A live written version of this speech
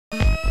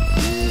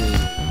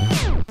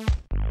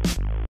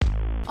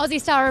Aussie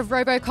star of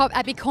Robocop,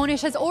 Abby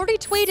Cornish, has already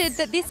tweeted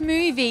that this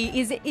movie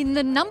is in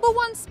the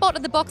 #1 spot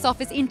at the box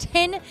office in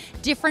 10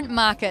 different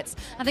markets.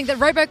 I think that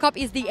Robocop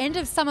is the end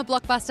of summer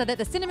blockbuster that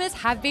the cinemas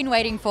have been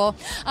waiting for.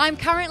 I'm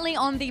currently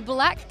on the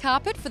black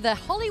carpet for the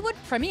Hollywood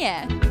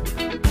premiere.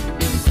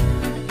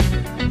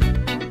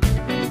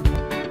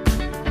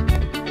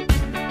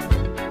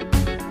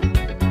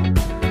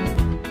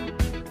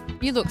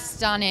 You look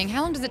stunning.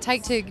 How long does it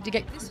take to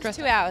get this dress?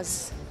 2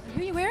 hours.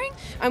 Who are you wearing?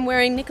 I'm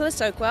wearing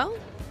Nicholas Oakwell,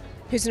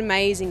 who's an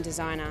amazing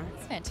designer.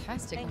 That's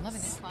fantastic. I'm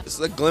loving this. It's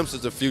a glimpse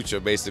of the future,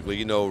 basically.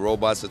 You know,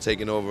 robots are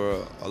taking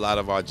over a lot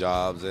of our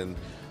jobs, and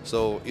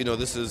so, you know,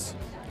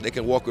 they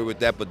can walk away with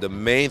that, but the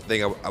main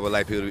thing I would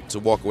like people to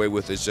walk away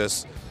with is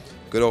just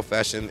good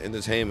old-fashioned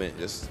entertainment.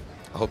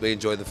 I hope they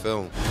enjoy the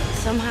film.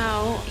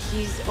 Somehow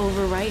he's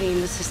overriding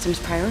the system's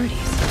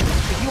priorities.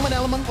 The human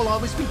element will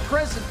always be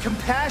present.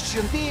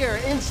 Compassion, fear,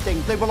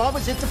 instinct, they will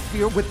always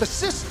interfere with the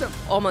system.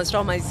 Almost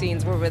all my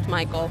scenes were with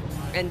Michael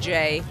and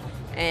Jay,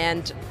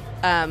 and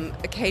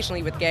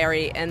occasionally with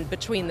Gary, and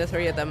between the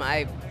three of them,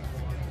 I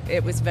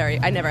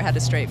never had a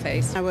straight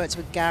face. I worked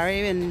with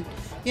Gary, and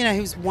you know,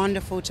 he was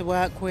wonderful to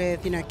work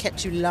with, you know,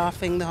 kept you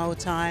laughing the whole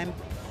time.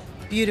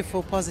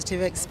 Beautiful,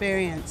 positive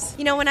experience.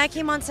 You know, when I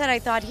came on set, I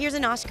thought, here's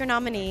an Oscar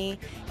nominee.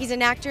 He's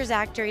an actor's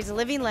actor. He's a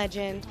living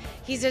legend.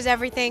 He does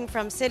everything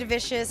from Sid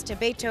Vicious to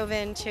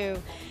Beethoven to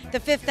The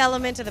Fifth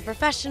Element to The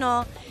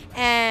Professional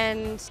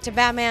and to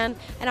Batman.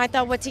 And I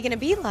thought, what's he going to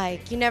be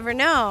like? You never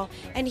know.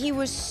 And he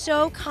was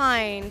so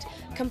kind,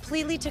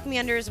 completely took me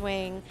under his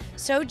wing,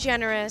 so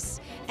generous.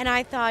 And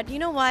I thought, you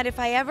know what, if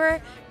I ever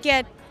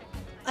get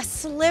a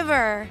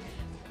sliver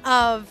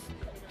of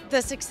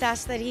the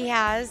success that he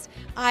has,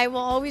 I will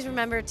always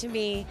remember to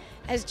me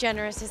as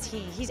generous as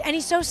he. And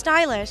he's so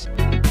stylish.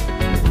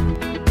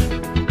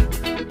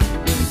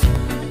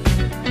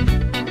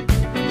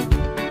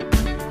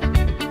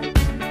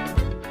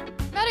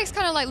 Maddox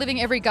kind of like living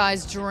every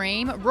guy's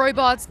dream.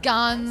 Robots,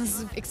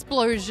 guns,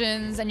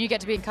 explosions, and you get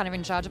to be kind of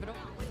in charge of it all.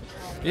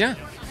 Yeah.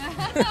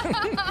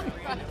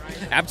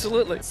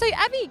 Absolutely. So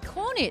Abby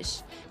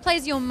Cornish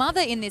plays your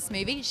mother in this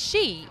movie.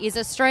 She is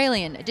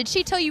Australian. Did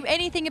she tell you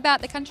anything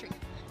about the country?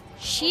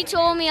 She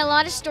told me a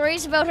lot of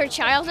stories about her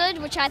childhood,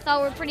 which I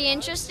thought were pretty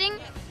interesting.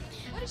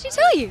 What did she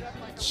tell you?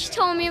 She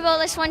told me about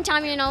this one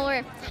time, you know,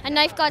 where a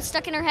knife got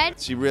stuck in her head.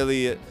 She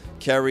really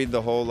carried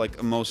the whole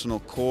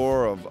emotional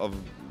core of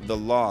the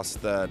loss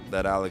that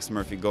Alex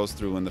Murphy goes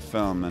through in the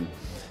film,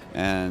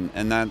 and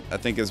that, I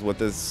think, is what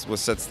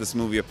sets this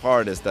movie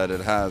apart, is that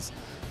it has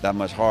that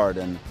much heart,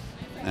 and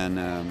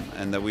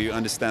that we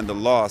understand the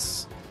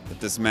loss that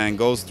this man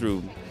goes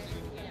through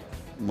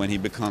when he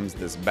becomes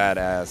this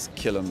badass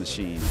killer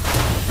machine.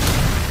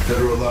 Dead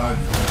or alive,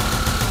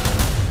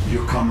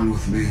 you're coming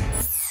with me.